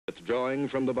withdrawing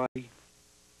from the body.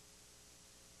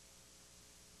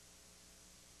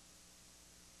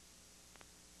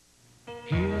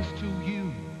 Here's to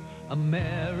you,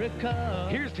 America.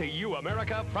 Here's to you,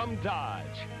 America, from Dodge.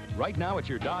 Right now at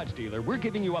your Dodge dealer, we're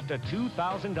giving you up to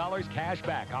 $2,000 cash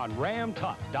back on Ram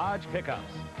Tough Dodge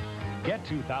pickups. Get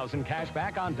 $2,000 cash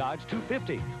back on Dodge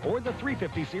 250 or the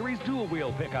 350 series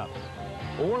dual-wheel pickups.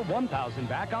 Or $1,000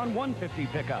 back on 150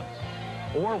 pickups.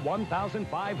 Or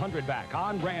 $1,500 back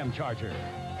on Ram Charger.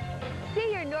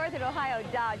 See your Northern Ohio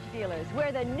Dodge dealers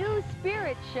where the new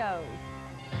spirit shows.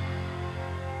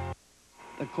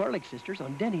 The Clarlick sisters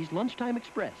on Denny's Lunchtime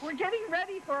Express. We're getting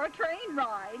ready for a train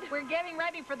ride. We're getting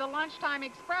ready for the Lunchtime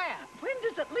Express. When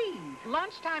does it leave?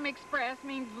 Lunchtime Express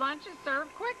means lunch is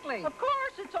served quickly. Of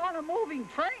course, it's on a moving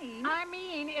train. I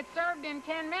mean, it's served in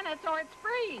 10 minutes or it's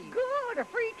free. Good, a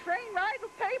free train ride will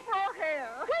pay for our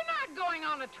hair. We're not going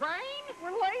on a train.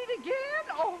 We're late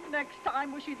again. Oh, next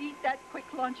time we should eat that quick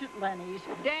lunch at Lenny's.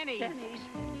 Denny's. Denny's.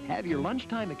 Have your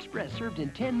Lunchtime Express served in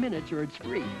 10 minutes or it's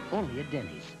free. Only at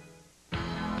Denny's.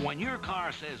 When your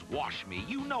car says wash me,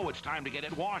 you know it's time to get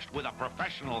it washed with a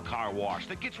professional car wash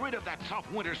that gets rid of that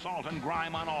tough winter salt and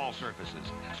grime on all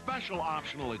surfaces. Special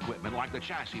optional equipment like the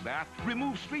chassis bath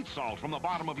removes street salt from the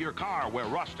bottom of your car where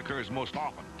rust occurs most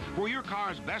often. For your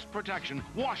car's best protection,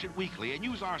 wash it weekly and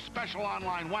use our special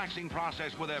online waxing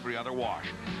process with every other wash.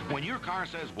 When your car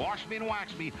says wash me and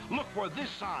wax me, look for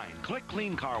this sign. Click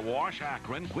Clean Car Wash,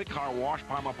 Akron, Quick Car Wash,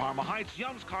 Parma Heights,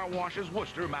 Young's Car Washes,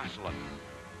 Worcester, Massillon.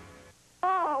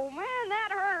 Oh, man, that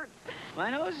hurts. My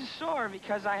nose is sore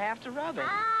because I have to rub it.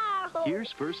 Ow!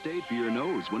 Here's first aid for your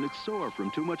nose when it's sore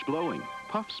from too much blowing.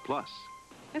 Puffs Plus.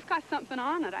 It's got something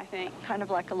on it, I think. Kind of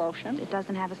like a lotion. It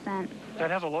doesn't have a scent.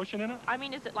 That has a lotion in it? I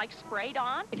mean, is it like sprayed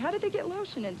on? And how did they get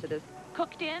lotion into this?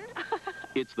 Cooked in?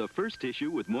 It's the first tissue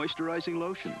with moisturizing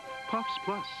lotion. Puffs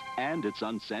Plus. And it's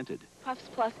unscented. Puffs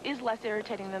Plus is less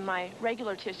irritating than my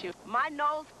regular tissue. My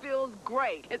nose feels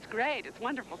great. It's great. It's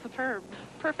wonderful. Superb.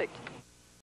 Perfect.